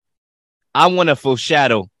I want to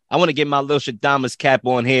foreshadow. I want to get my little Shadamas cap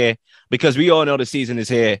on here because we all know the season is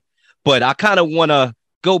here. But I kind of want to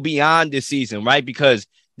go beyond this season, right? Because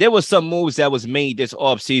there was some moves that was made this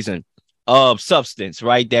off season of substance,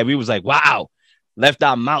 right? That we was like, wow, left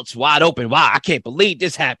our mouths wide open. Wow, I can't believe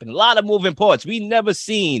this happened. A lot of moving parts. We never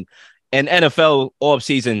seen an NFL off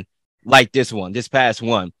season like this one, this past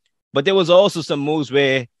one. But there was also some moves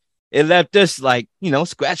where it left us like,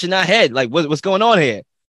 scratching our head. Like, what's going on here?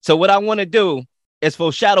 So what I want to do is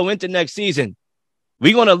foreshadow into next season.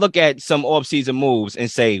 We're going to look at some off-season moves and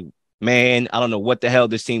say, man, I don't know what the hell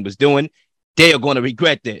this team was doing. They are going to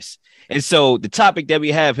regret this. And so the topic that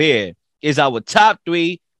we have here is our top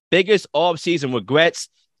 3 biggest off-season regrets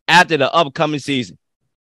after the upcoming season.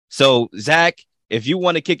 So, Zach, if you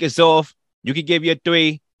want to kick us off, you can give your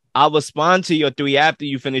 3. I'll respond to your 3 after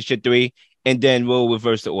you finish your 3, and then we'll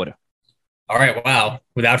reverse the order. All right. Wow.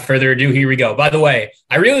 Without further ado, here we go. By the way,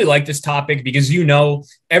 I really like this topic because,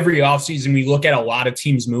 every offseason we look at a lot of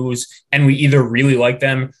teams' moves and we either really like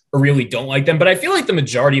them or really don't like them. But I feel like the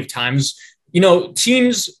majority of times,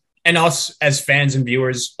 teams and us as fans and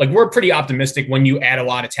viewers, like we're pretty optimistic when you add a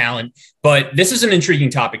lot of talent. But this is an intriguing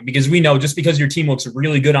topic because we know just because your team looks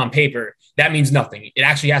really good on paper, that means nothing. It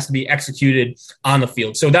actually has to be executed on the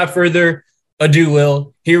field. So without further ado,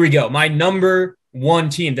 Lil, here we go. My number 1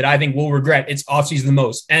 team that I think will regret its offseason the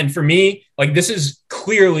most. And for me, like this is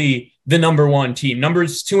clearly the number 1 team.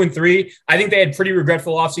 Numbers 2 and 3, I think they had pretty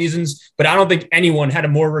regretful off seasons, but I don't think anyone had a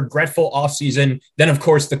more regretful offseason than, of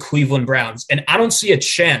course, the Cleveland Browns. And I don't see a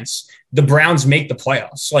chance the Browns make the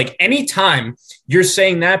playoffs. Like anytime you're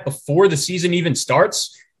saying that before the season even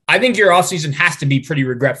starts, I think your offseason has to be pretty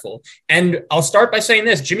regretful. And I'll start by saying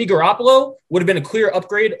this. Jimmy Garoppolo would have been a clear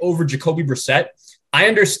upgrade over Jacoby Brissett. I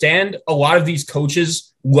understand a lot of these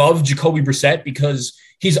coaches love Jacoby Brissett because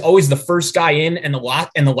he's always the first guy in and the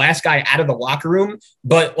last guy out of the locker room.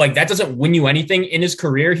 But like that doesn't win you anything in his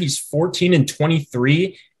career. He's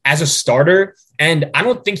 14-23 as a starter. And I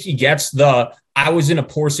don't think he gets I was in a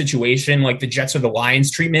poor situation, like the Jets or the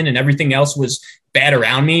Lions treatment and everything else was bad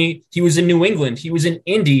around me. He was in New England. He was in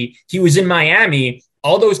Indy. He was in Miami.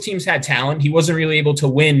 All those teams had talent. He wasn't really able to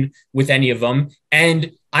win with any of them.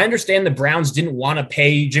 And I understand the Browns didn't want to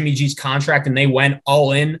pay Jimmy G's contract and they went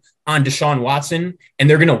all in on Deshaun Watson and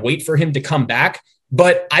they're going to wait for him to come back.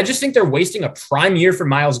 But I just think they're wasting a prime year for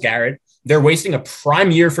Myles Garrett. They're wasting a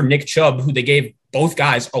prime year for Nick Chubb, who they gave both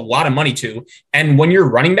guys a lot of money to. And when your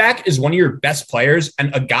running back is one of your best players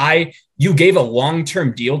and a guy you gave a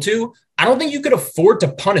long-term deal to, I don't think you could afford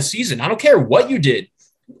to punt a season. I don't care what you did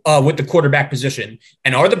with the quarterback position.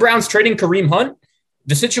 And are the Browns trading Kareem Hunt?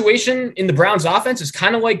 The situation in the Browns offense is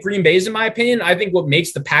kind of like Green Bay's, in my opinion. I think what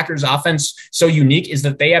makes the Packers offense so unique is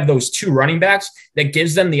that they have those 2 running backs that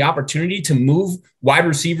gives them the opportunity to move wide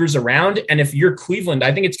receivers around. And if you're Cleveland,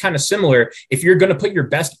 I think it's kind of similar. If you're going to put your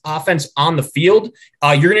best offense on the field,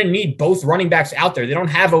 you're going to need both running backs out there. They don't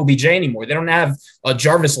have OBJ anymore. They don't have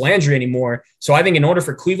Jarvis Landry anymore. So I think in order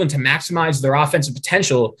for Cleveland to maximize their offensive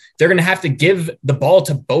potential, they're going to have to give the ball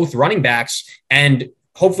to both running backs. And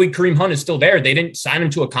hopefully Kareem Hunt is still there. They didn't sign him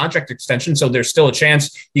to a contract extension, so there's still a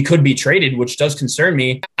chance he could be traded, which does concern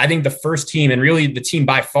me. I think the first team, and really the team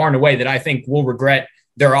by far and away that I think will regret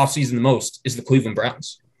their offseason the most, is the Cleveland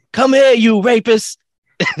Browns. Come here, you rapist.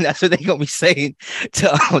 That's what they're going to be saying to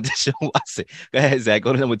Deshaun Watson. Go ahead, Zach.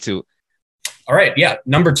 Go to number 2. All right. Yeah.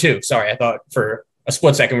 Number 2. Sorry. I thought for a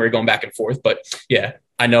split second we were going back and forth, but yeah,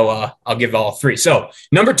 I know I'll give all 3. So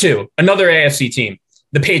number 2, another AFC team.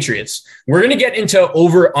 The Patriots. We're going to get into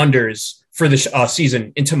over-unders for the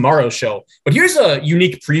season in tomorrow's show. But here's a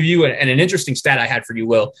unique preview and an interesting stat I had for you,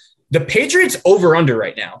 Will. The Patriots over-under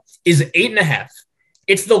right now is 8.5.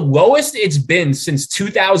 It's the lowest it's been since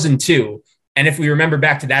 2002. And if we remember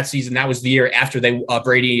back to that season, that was the year after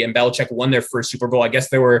Brady and Belichick won their first Super Bowl. I guess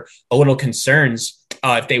there were a little concerns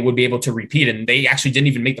if they would be able to repeat. And they actually didn't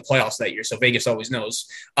even make the playoffs that year. So Vegas always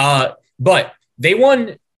knows. But they've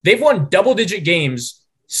won double-digit games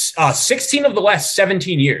 16 of the last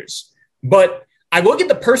 17 years. But I look at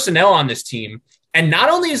the personnel on this team, and not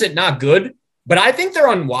only is it not good, but I think they're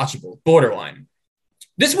unwatchable, borderline.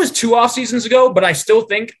 This was 2 off seasons ago, but I still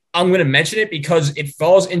think I'm going to mention it because it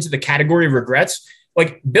falls into the category of regrets.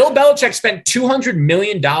 Like Bill Belichick spent $200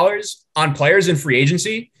 million on players in free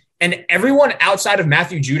agency, and everyone outside of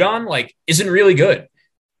Matthew Judon isn't really good.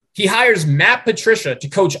 He hires Matt Patricia to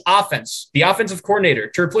coach offense, the offensive coordinator,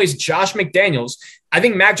 to replace Josh McDaniels. I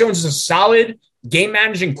think Mac Jones is a solid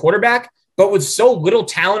game-managing quarterback, but with so little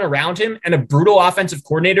talent around him and a brutal offensive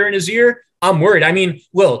coordinator in his ear, I'm worried. I mean,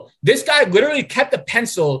 Will, this guy literally kept a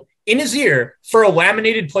pencil in his ear for a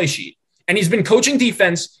laminated play sheet. and he's been coaching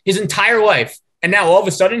defense his entire life. And now all of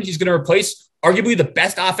a sudden he's going to replace arguably the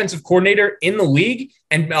best offensive coordinator in the league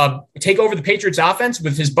and take over the Patriots offense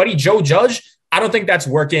with his buddy Joe Judge. I don't think that's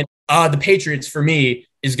working. The Patriots, for me,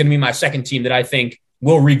 is going to be my second team that I think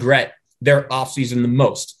will regret their offseason the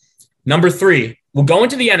most. Number 3, we'll go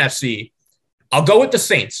into the NFC. I'll go with the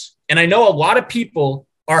Saints. And I know a lot of people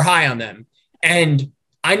are high on them. And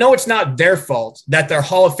I know it's not their fault that their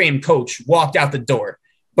Hall of Fame coach walked out the door.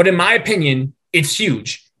 But in my opinion, it's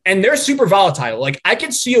huge. And they're super volatile. Like, I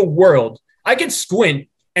could see a world, I could squint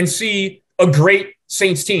and see a great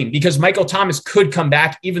Saints team because Michael Thomas could come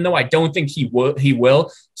back, even though I don't think he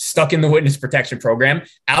will, stuck in the witness protection program.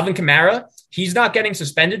 Alvin Kamara, he's not getting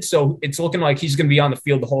suspended, so it's looking like he's going to be on the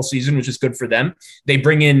field the whole season, which is good for them. They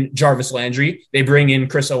bring in Jarvis Landry. They bring in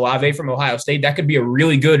Chris Olave from Ohio State. That could be a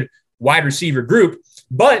really good wide receiver group,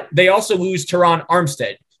 but they also lose Teron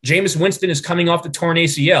Armstead. Jameis Winston is coming off the torn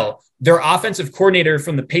ACL. Their offensive coordinator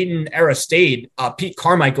from the Peyton era stayed, Pete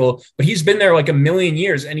Carmichael, but he's been there like a million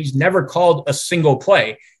years and he's never called a single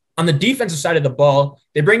play. On the defensive side of the ball,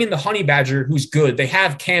 they bring in the Honey Badger, who's good. They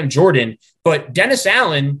have Cam Jordan, but Dennis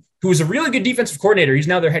Allen, who was a really good defensive coordinator, he's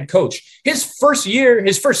now their head coach. His first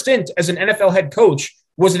stint as an NFL head coach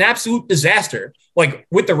was an absolute disaster, like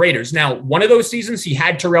with the Raiders. Now, one of those seasons, he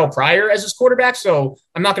had Terrell Pryor as his quarterback, so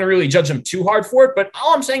I'm not going to really judge him too hard for it. But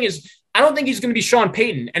all I'm saying is I don't think he's going to be Sean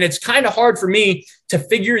Payton, and it's kind of hard for me to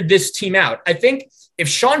figure this team out. I think if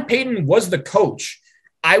Sean Payton was the coach,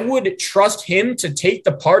 I would trust him to take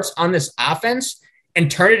the parts on this offense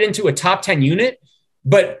and turn it into a top 10 unit.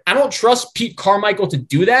 But I don't trust Pete Carmichael to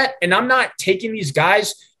do that, and I'm not taking these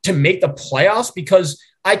guys to make the playoffs because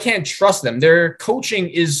I can't trust them. Their coaching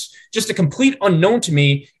is just a complete unknown to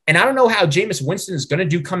me. And I don't know how Jameis Winston is going to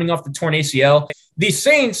do coming off the torn ACL. The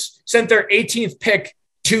Saints sent their 18th pick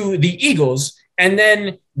to the Eagles, and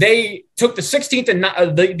then they took the 16th and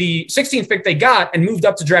the 16th pick they got and moved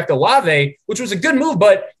up to draft Olave, which was a good move.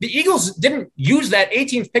 But the Eagles didn't use that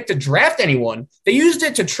 18th pick to draft anyone. They used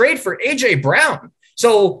it to trade for A.J. Brown.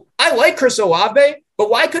 So I like Chris Olave,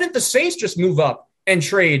 but why couldn't the Saints just move up and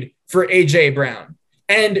trade for A.J. Brown?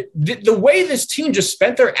 And the way this team just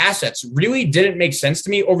spent their assets really didn't make sense to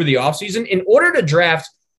me over the offseason. In order to draft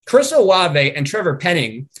Chris Olave and Trevor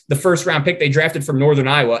Penning, the first-round pick they drafted from Northern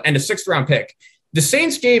Iowa, and a sixth-round pick, the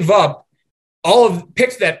Saints gave up all of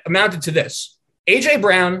picks that amounted to this. A.J.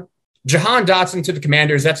 Brown, Jahan Dotson to the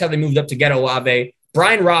Commanders. That's how they moved up to get Olave.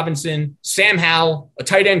 Brian Robinson, Sam Howell, a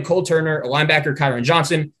tight end, Cole Turner, a linebacker, Kyron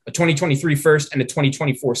Johnson, a 2023 first, and a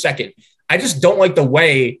 2024 second. I just don't like the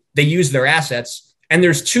way they use their assets. And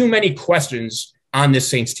there's too many questions on this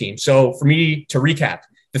Saints team. So for me to recap,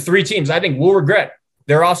 the 3 teams I think will regret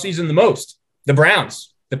their offseason the most: the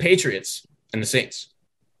Browns, the Patriots, and the Saints.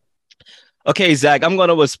 Okay, Zach, I'm going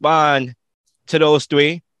to respond to those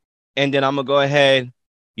 3. And then I'm going to go ahead.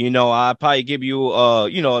 I'll probably give you,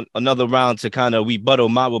 another round to kind of rebuttal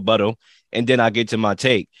my rebuttal. And then I'll get to my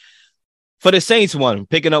take. For the Saints one,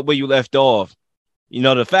 picking up where you left off,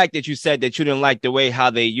 the fact that you said that you didn't like the way how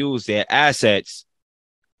they use their assets,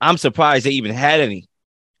 I'm surprised they even had any.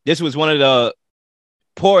 This was one of the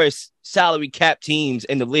poorest salary cap teams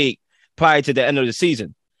in the league prior to the end of the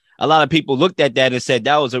season. A lot of people looked at that and said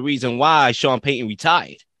that was a reason why Sean Payton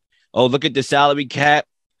retired. Oh, look at the salary cap,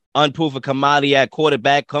 unproven commodity at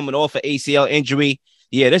quarterback coming off an ACL injury.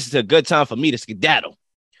 Yeah, this is a good time for me to skedaddle.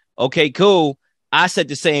 Okay, cool. I said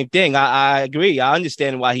the same thing. I agree. I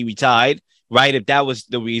understand why he retired, right, if that was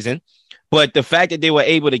the reason. But the fact that they were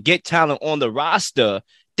able to get talent on the roster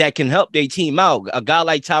that can help their team out. A guy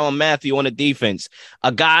like Tyrann Mathieu on the defense.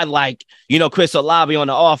 A guy like, Chris Olave on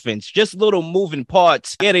the offense. Just little moving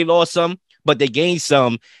parts. Yeah, they lost some, but they gained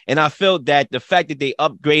some. And I felt that the fact that they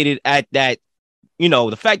upgraded at that,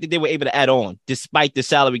 the fact that they were able to add on despite the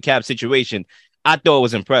salary cap situation, I thought it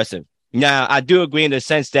was impressive. Now, I do agree in the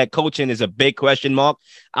sense that coaching is a big question mark.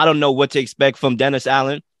 I don't know what to expect from Dennis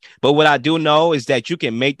Allen. But what I do know is that you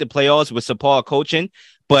can make the playoffs with subpar coaching,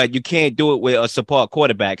 but you can't do it with a subpar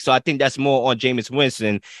quarterback. So I think that's more on Jameis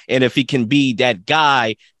Winston. And if he can be that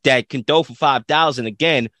guy that can throw for 5,000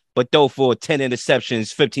 again, but throw for 10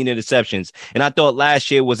 interceptions, 15 interceptions. And I thought last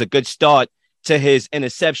year was a good start to his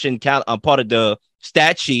interception count on part of the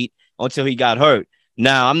stat sheet until he got hurt.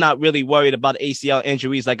 Now, I'm not really worried about ACL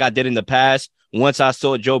injuries like I did in the past. Once I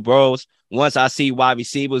saw Joe Burrows, once I see wide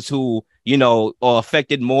receivers who, are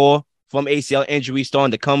affected more from ACL injuries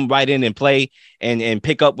starting to come right in and play and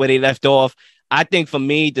pick up where they left off. I think for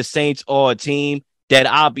me, the Saints are a team that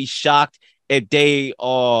I'll be shocked if they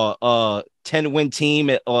are a 10-win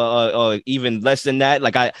team or even less than that.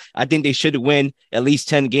 Like I think they should win at least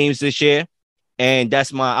 10 games this year. And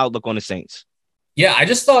that's my outlook on the Saints. Yeah, I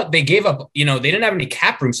just thought they gave up, they didn't have any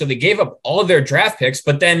cap room, so they gave up all of their draft picks,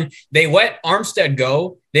 but then they let Armstead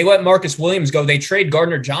go. They let Marcus Williams go. They trade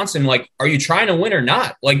Gardner Johnson. Like, are you trying to win or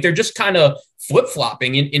not? Like, they're just kind of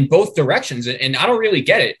flip-flopping in both directions, and I don't really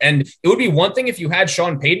get it. And it would be one thing if you had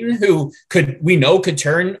Sean Payton, who could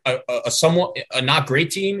turn a somewhat a not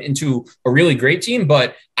great team into a really great team,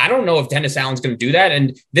 but I don't know if Dennis Allen's going to do that.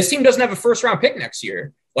 And this team doesn't have a first-round pick next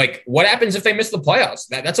year. Like, what happens if they miss the playoffs?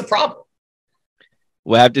 That's a problem.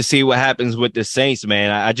 We'll have to see what happens with the Saints, man.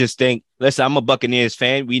 I just think, listen, I'm a Buccaneers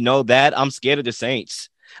fan. We know that. I'm scared of the Saints.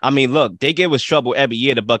 I mean, look, they give us trouble every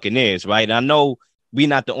year, the Buccaneers, right? And I know we're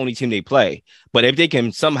not the only team they play, but if they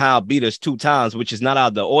can somehow beat us 2 times, which is not out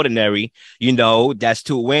of the ordinary, that's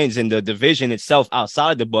 2 wins, and the division itself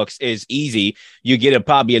outside the Bucs is easy. You get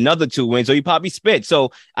probably another 2 wins, or you probably split.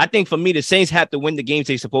 So I think for me, the Saints have to win the games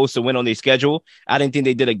they're supposed to win on their schedule. I didn't think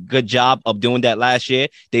they did a good job of doing that last year.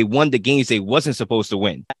 They won the games they wasn't supposed to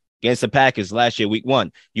win. Against the Packers last year, week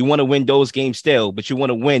 1. You want to win those games still, but you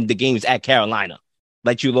want to win the games at Carolina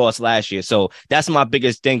like you lost last year. So that's my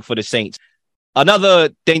biggest thing for the Saints. Another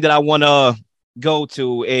thing that I want to go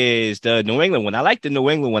to is the New England one. I like the New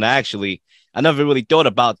England one, actually. I never really thought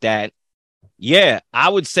about that. Yeah, I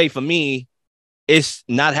would say for me, it's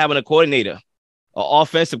not having a coordinator. An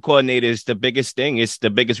offensive coordinator is the biggest thing. It's the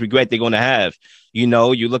biggest regret they're going to have. You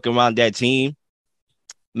look around that team.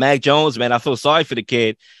 Mac Jones, man, I feel sorry for the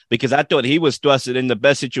kid because I thought he was thrusted in the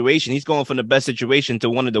best situation. He's going from the best situation to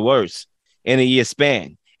one of the worst in a year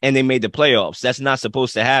span, and they made the playoffs. That's not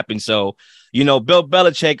supposed to happen. So, Bill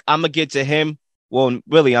Belichick, I'm going to get to him. Well,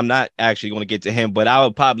 really, I'm not actually going to get to him, but I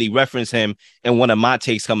would probably reference him in one of my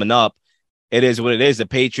takes coming up. It is what it is. The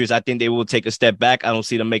Patriots, I think they will take a step back. I don't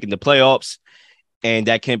see them making the playoffs, and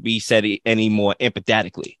that can't be said any more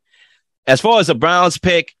empathetically. As far as the Browns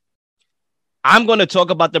pick, I'm going to talk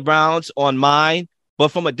about the Browns on mine, but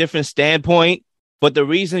from a different standpoint. But the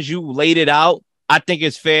reasons you laid it out, I think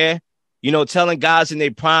it's fair. Telling guys in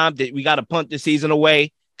their prime that we got to punt the season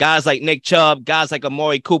away. Guys like Nick Chubb, guys like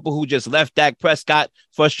Amari Cooper, who just left Dak Prescott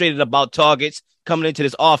frustrated about targets coming into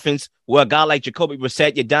this offense, where a guy like Jacoby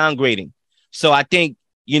Brissett, you're downgrading. So I think,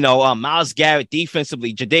 Myles Garrett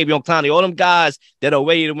defensively, Jadeveon Clowney, all them guys that are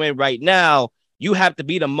ready to win right now, you have to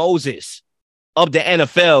be the Moses of the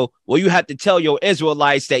NFL, where you have to tell your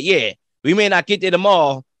Israelites that, yeah, we may not get there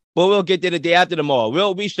tomorrow, but we'll get there the day after tomorrow.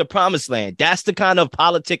 We'll reach the promised land. That's the kind of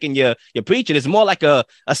politicking you're preaching. It's more like a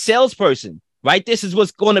salesperson, right? This is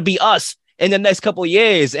what's going to be us in the next couple of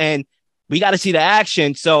years, and we got to see the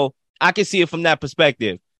action. So I can see it from that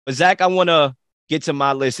perspective. But Zach, I want to get to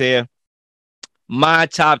my list here. My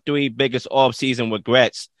top 3 biggest offseason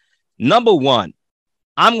regrets. Number 1,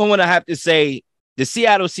 I'm going to have to say the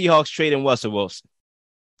Seattle Seahawks trading Russell Wilson.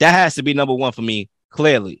 That has to be number 1 for me,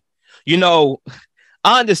 clearly.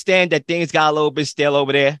 I understand that things got a little bit stale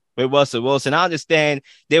over there with Russell Wilson. I understand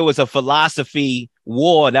there was a philosophy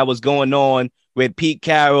war that was going on with Pete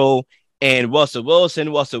Carroll and Russell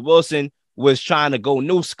Wilson. Russell Wilson was trying to go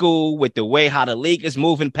new school with the way how the league is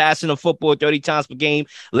moving, passing the football 30 times per game.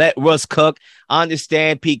 Let Russ cook. I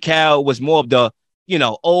understand Pete Carroll was more of the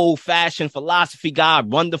old-fashioned philosophy guy,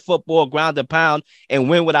 run the football, ground the pound, and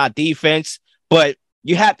win with our defense. But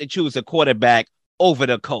you have to choose a quarterback over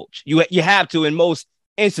the coach. You have to in most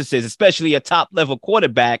instances, especially a top-level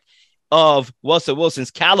quarterback of Russell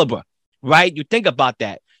Wilson's caliber, right? You think about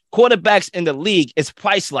that. Quarterbacks in the league is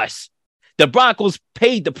priceless. The Broncos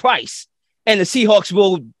paid the price, and the Seahawks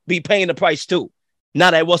will be paying the price too,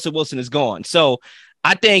 now that Russell Wilson is gone. So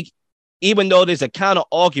I think even though there's a counter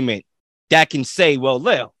argument that can say, well,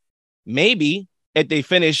 Lil, maybe if they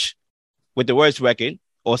finish with the worst record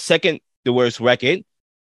or second the worst record,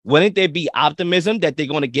 wouldn't there be optimism that they're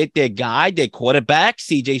going to get their guy, their quarterback,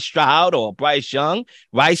 CJ Stroud or Bryce Young,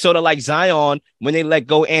 right? Sort of like Zion when they let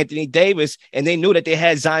go Anthony Davis, and they knew that they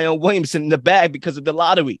had Zion Williamson in the bag because of the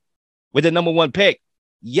lottery with the number 1 pick.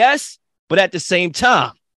 Yes, but at the same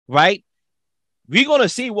time, right? We're going to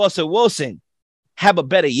see Russell Wilson have a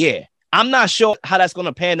better year. I'm not sure how that's going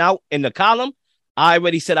to pan out in the column. I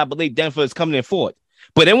already said I believe Denver is coming in 4th,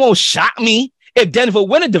 but it won't shock me if Denver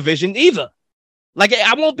win a division either. Like,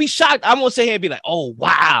 I won't be shocked. I won't sit here and be like, oh,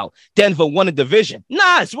 wow, Denver won a division.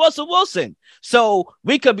 Nah, it's Russell Wilson. So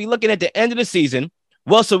we could be looking at the end of the season.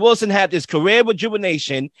 Russell Wilson had this career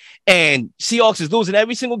rejuvenation, and Seahawks is losing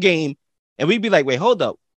every single game. And we'd be like, wait, hold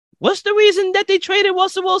up. What's the reason that they traded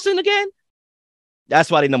Russell Wilson again?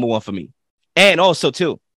 That's why they're number 1 for me. And also,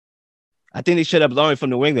 too, I think they should have learned from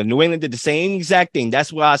New England. New England did the same exact thing.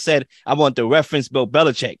 That's why I said I want to reference Bill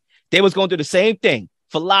Belichick. They was going through the same thing.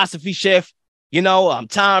 Philosophy shift.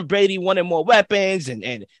 Tom Brady wanted more weapons,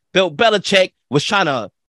 and Bill Belichick was trying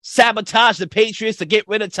to sabotage the Patriots to get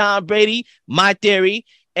rid of Tom Brady, my theory,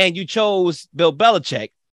 and you chose Bill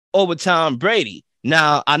Belichick over Tom Brady.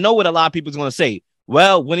 Now, I know what a lot of people's going to say.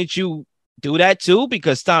 Well, wouldn't you do that too?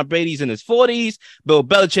 Because Tom Brady's in his 40s. Bill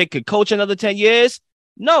Belichick could coach another 10 years.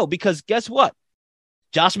 No, because guess what?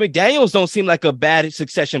 Josh McDaniels don't seem like a bad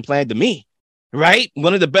succession plan to me, right?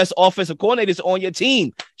 One of the best offensive coordinators on your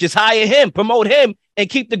team. Just hire him, promote him, and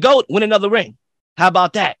keep the GOAT, win another ring. How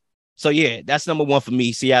about that? So, yeah, that's number one for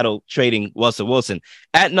me, Seattle trading Russell Wilson.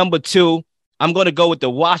 At number 2, I'm going to go with the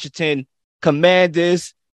Washington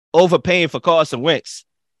Commanders overpaying for Carson Wentz.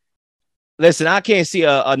 Listen, I can't see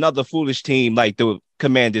another foolish team like the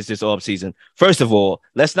Commanders this offseason. First of all,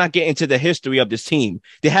 let's not get into the history of this team.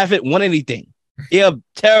 They haven't won anything. They are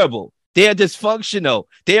terrible. They are dysfunctional.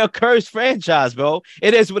 They are a cursed franchise, bro.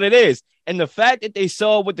 It is what it is. And the fact that they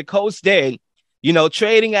saw what the Colts did,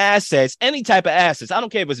 trading assets, any type of assets, I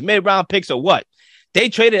don't care if it's mid-round picks or what. They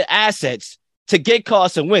traded assets to get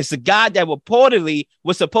Carson Wentz, the guy that reportedly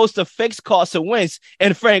was supposed to fix Carson Wentz,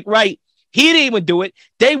 and Frank Wright. He didn't even do it.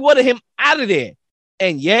 They wanted him out of there.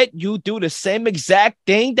 And yet you do the same exact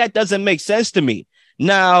thing? That doesn't make sense to me.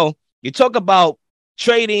 Now, you talk about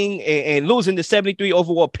trading and losing the 73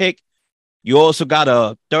 overall pick. You also got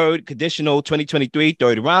a third conditional 2023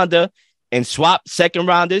 third rounder and swap second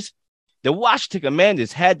rounders. The Washington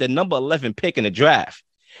Commanders had the number 11 pick in the draft.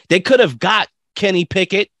 They could have got Kenny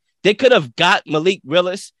Pickett. They could have got Malik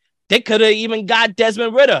Willis. They could have even got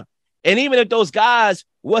Desmond Ridder. And even if those guys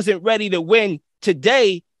wasn't ready to win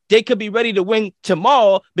today, they could be ready to win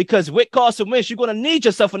tomorrow, because with Carson Wentz, you're going to need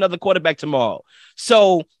yourself another quarterback tomorrow.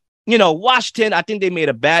 So, Washington, I think they made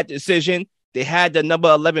a bad decision. They had the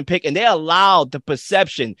number 11 pick, and they allowed the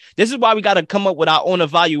perception. This is why we got to come up with our own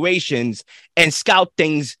evaluations and scout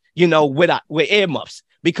things, with earmuffs,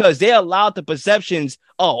 because they allowed the perceptions,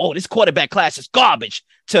 this quarterback class is garbage,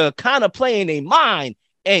 to kind of play in their mind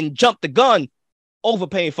and jump the gun,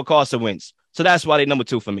 overpaying for Carson Wentz. So that's why they're number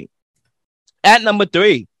 2 for me. At number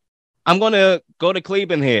 3, I'm going to go to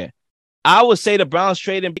Cleveland here. I would say the Browns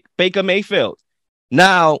trading Baker Mayfield.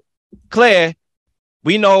 Now, Claire,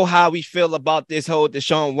 we know how we feel about this whole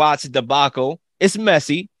Deshaun Watson debacle. It's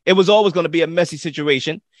messy. It was always going to be a messy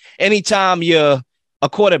situation. Anytime you're a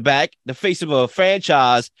quarterback, the face of a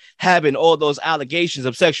franchise, having all those allegations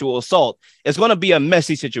of sexual assault, it's going to be a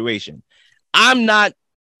messy situation. I'm not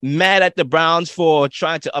mad at the Browns for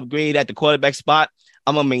trying to upgrade at the quarterback spot.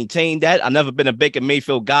 I'm going to maintain that. I've never been a Baker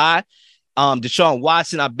Mayfield guy. Deshaun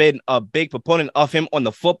Watson, I've been a big proponent of him on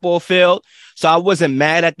the football field. So I wasn't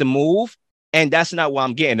mad at the move. And that's not what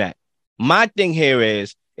I'm getting at. My thing here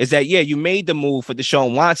is that, yeah, you made the move for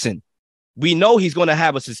Deshaun Watson. We know he's going to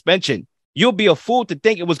have a suspension. You'll be a fool to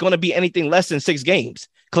think it was going to be anything less than 6 games.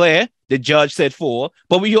 Claire, the judge said 4,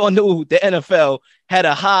 but we all knew the NFL had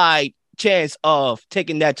a high chance of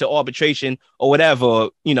taking that to arbitration or whatever,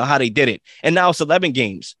 how they did it. And now it's 11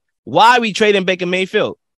 games. Why are we trading Baker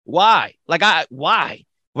Mayfield? Why? Why?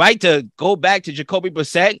 Right? To go back to Jacoby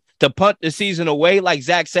Brissett, to punt the season away, like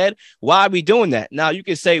Zach said. Why are we doing that? Now, you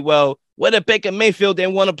can say, well, what if Baker Mayfield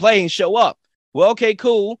didn't want to play and show up? Well, okay,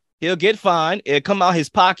 cool. He'll get fined. It'll come out his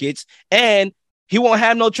pockets, and he won't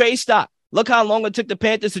have no trade stock. Look how long it took the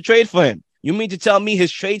Panthers to trade for him. You mean to tell me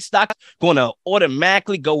his trade stock going to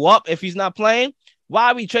automatically go up if he's not playing?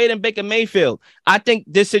 Why are we trading Baker Mayfield? I think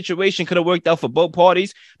this situation could have worked out for both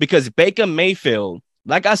parties, because Baker Mayfield,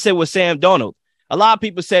 like I said with Sam Darnold, a lot of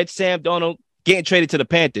people said Sam Darnold getting traded to the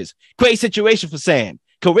Panthers. Great situation for Sam.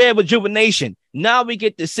 Career rejuvenation. Now we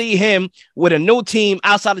get to see him with a new team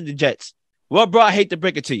outside of the Jets. Well, bro, I hate to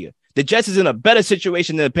break it to you. The Jets is in a better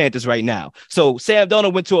situation than the Panthers right now. So Sam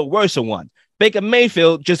Darnold went to a worse one. Baker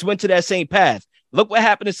Mayfield just went to that same path. Look what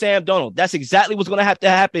happened to Sam Darnold. That's exactly what's going to have to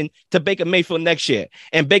happen to Baker Mayfield next year.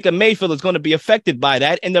 And Baker Mayfield is going to be affected by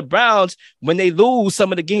that. And the Browns, when they lose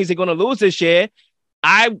some of the games they're going to lose this year,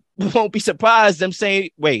 I won't be surprised them saying,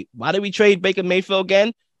 wait, why did we trade Baker Mayfield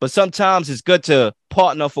again? But sometimes it's good to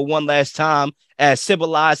partner for one last time as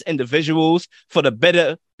civilized individuals for the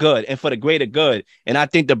better good and for the greater good. And I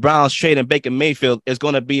think the Browns trading Baker Mayfield is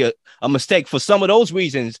going to be a mistake for some of those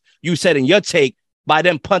reasons you said in your take, by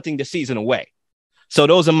them punting the season away. So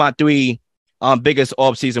those are my 3 biggest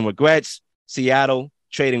offseason regrets. Seattle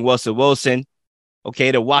trading Russell Wilson. Okay,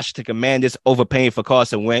 the Washington Commanders overpaying for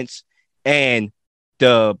Carson Wentz. And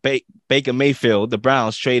the Baker Mayfield, the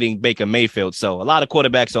Browns trading Baker Mayfield. So a lot of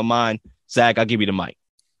quarterbacks on mine. Zach, I'll give you the mic.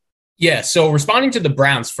 Yeah, so responding to the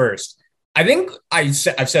Browns first, I think I've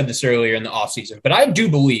said this earlier in the offseason, but I do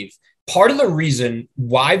believe part of the reason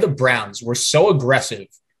why the Browns were so aggressive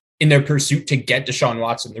in their pursuit to get Deshaun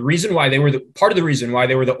Watson. The reason why they were part of the reason why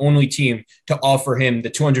they were the only team to offer him the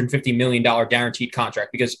 $250 million guaranteed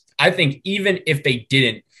contract, because I think even if they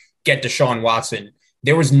didn't get Deshaun Watson,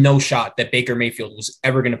 there was no shot that Baker Mayfield was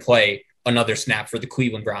ever going to play another snap for the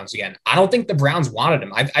Cleveland Browns again. I don't think the Browns wanted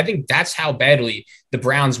him. I think that's how badly the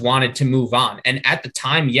Browns wanted to move on. And at the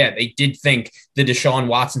time, yeah, they did think the Deshaun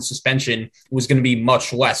Watson suspension was going to be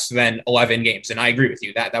much less than 11 games. And I agree with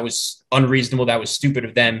you. That was unreasonable. That was stupid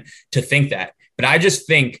of them to think that. But I just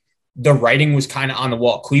think the writing was kind of on the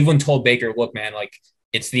wall. Cleveland told Baker, look, man, like,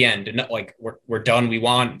 it's the end. And like, we're done. We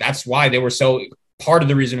won. That's why they were part of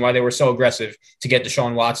the reason why they were so aggressive to get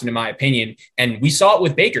Deshaun Watson, in my opinion. And we saw it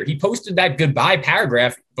with Baker. He posted that goodbye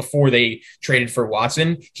paragraph before they traded for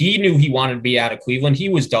Watson. He knew he wanted to be out of Cleveland. He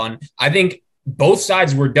was done. I think both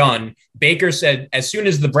sides were done. Baker said, as soon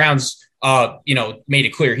as the Browns, made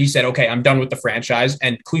it clear, he said, okay, I'm done with the franchise.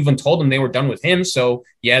 And Cleveland told him they were done with him. So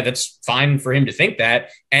yeah, that's fine for him to think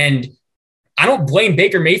that. And I don't blame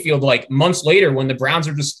Baker Mayfield, like, months later when the Browns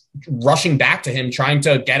are just rushing back to him, trying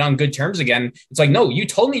to get on good terms again. It's like, no, you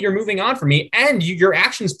told me you're moving on from me, and your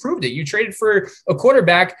actions proved it. You traded for a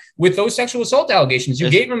quarterback with those sexual assault allegations.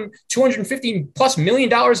 You gave him $250+ million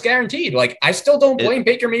guaranteed. Like, I still don't blame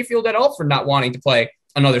Baker Mayfield at all for not wanting to play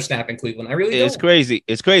another snap in Cleveland. I really don't. It's crazy.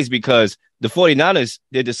 It's crazy because the 49ers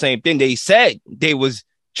did the same thing. They said they was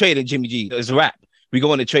trading Jimmy G. It's a wrap. We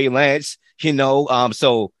going to trade Lance,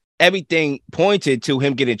 so everything pointed to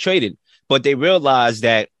him getting traded, but they realized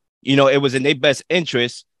that, it was in their best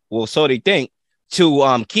interest, well, so they think,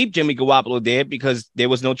 to keep Jimmy Garoppolo there because there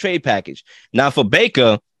was no trade package. Now, for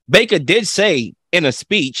Baker did say in a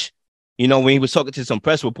speech, when he was talking to some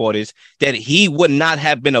press reporters, that he would not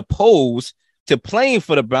have been opposed to playing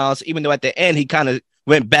for the Browns, even though at the end he kind of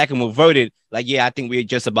went back and reverted, like, yeah, I think we're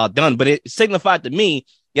just about done. But it signified to me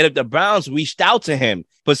that if the Browns reached out to him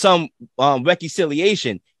for some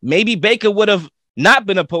reconciliation, maybe Baker would have not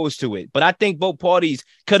been opposed to it. But I think both parties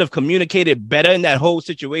could have communicated better in that whole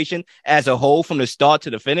situation as a whole from the start to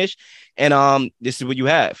the finish. And this is what you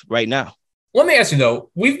have right now. Let me ask you,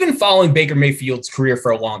 though, we've been following Baker Mayfield's career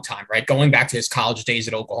for a long time, right? Going back to his college days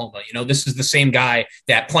at Oklahoma. This is the same guy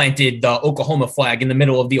that planted the Oklahoma flag in the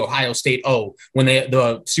middle of the Ohio State O when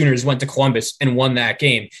the Sooners went to Columbus and won that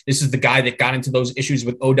game. This is the guy that got into those issues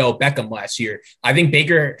with Odell Beckham last year. I think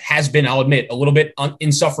Baker has been, I'll admit, a little bit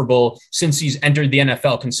insufferable since he's entered the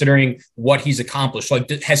NFL, considering what he's accomplished. Like,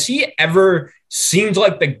 has he ever seemed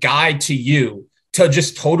like the guy to you to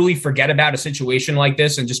just totally forget about a situation like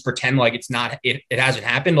this and just pretend like it hasn't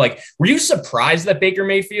happened? Like, were you surprised that Baker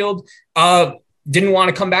Mayfield didn't want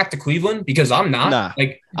to come back to Cleveland? Because I'm not. Nah,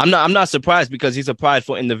 I'm not surprised, because he's a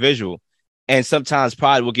prideful individual, and sometimes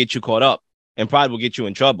pride will get you caught up, and pride will get you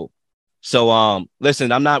in trouble. So,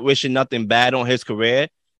 listen, I'm not wishing nothing bad on his career.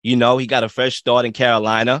 He got a fresh start in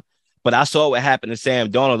Carolina, but I saw what happened to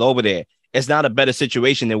Sam Darnold over there. It's not a better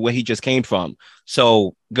situation than where he just came from.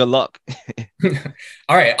 So good luck.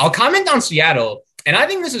 All right. I'll comment on Seattle. And I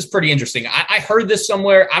think this is pretty interesting. I heard this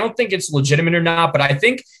somewhere. I don't think it's legitimate or not, but I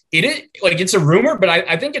think it is, like, it's a rumor, but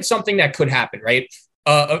I think it's something that could happen, right?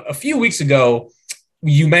 A few weeks ago,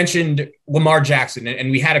 you mentioned Lamar Jackson,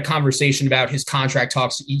 and we had a conversation about his contract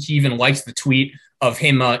talks. He even likes the tweet of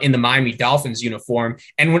him in the Miami Dolphins uniform.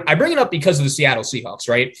 And when I bring it up because of the Seattle Seahawks,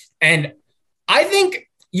 right? And I think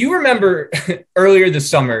you remember earlier this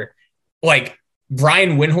summer, like,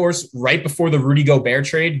 Brian Windhorst, right before the Rudy Gobert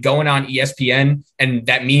trade, going on ESPN, and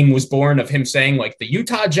that meme was born of him saying, like, the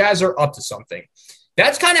Utah Jazz are up to something.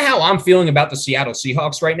 That's kind of how I'm feeling about the Seattle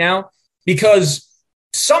Seahawks right now, because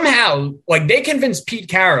somehow, like, they convinced Pete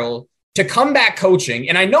Carroll to come back coaching.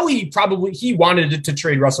 And I know he wanted to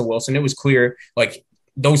trade Russell Wilson. It was clear, like,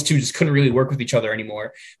 those two just couldn't really work with each other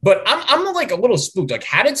anymore. But I'm like a little spooked. Like,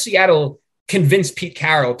 how did Seattle convince Pete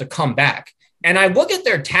Carroll to come back? And I look at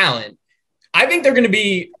their talent. I think they're going to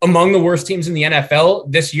be among the worst teams in the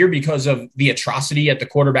NFL this year because of the atrocity at the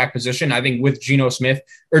quarterback position. I think with Geno Smith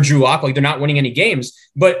or Drew Lock, like, they're not winning any games.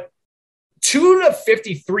 But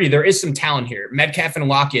 2-53, there is some talent here. Metcalf and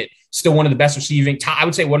Lockett, still one of the best receiving, I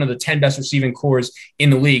would say one of the 10 best receiving cores in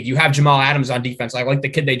the league. You have Jamal Adams on defense. I like the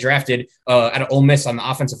kid they drafted out of Ole Miss on the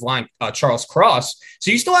offensive line, Charles Cross.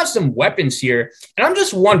 So you still have some weapons here. And I'm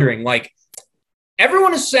just wondering, like,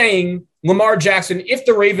 everyone is saying Lamar Jackson, if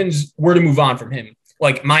the Ravens were to move on from him,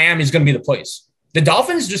 like, Miami's going to be the place. The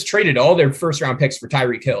Dolphins just traded all their first-round picks for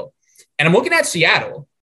Tyreek Hill. And I'm looking at Seattle.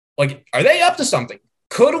 Like, are they up to something?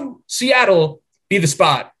 Could Seattle be the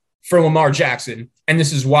spot for Lamar Jackson? And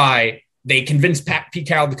this is why they convinced Pete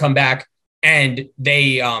Carroll to come back, and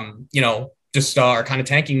they, just are kind of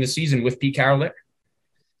tanking the season with Pete Carroll there.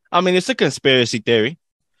 I mean, it's a conspiracy theory.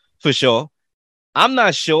 for sure. I'm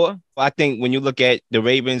not sure. I think when you look at the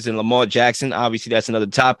Ravens and Lamar Jackson, obviously that's another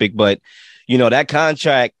topic, but that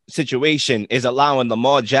contract situation is allowing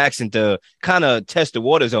Lamar Jackson to kind of test the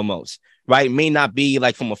waters almost, right? It may not be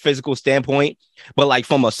like from a physical standpoint, but like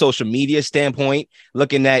from a social media standpoint,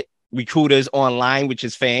 looking at recruiters online, which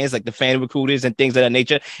is fans, like the fan recruiters and things of that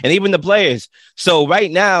nature, and even the players. So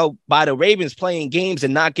right now, by the Ravens playing games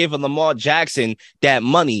and not giving Lamar Jackson that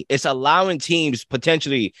money, it's allowing teams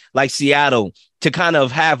potentially like Seattle to kind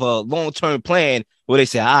of have a long-term plan where they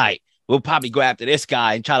say, all right, we'll probably go after this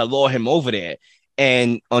guy and try to lure him over there.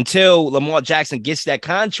 And until Lamar Jackson gets that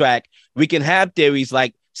contract, we can have theories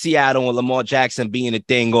like Seattle and Lamar Jackson being a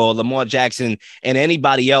thing, or Lamar Jackson and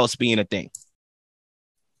anybody else being a thing.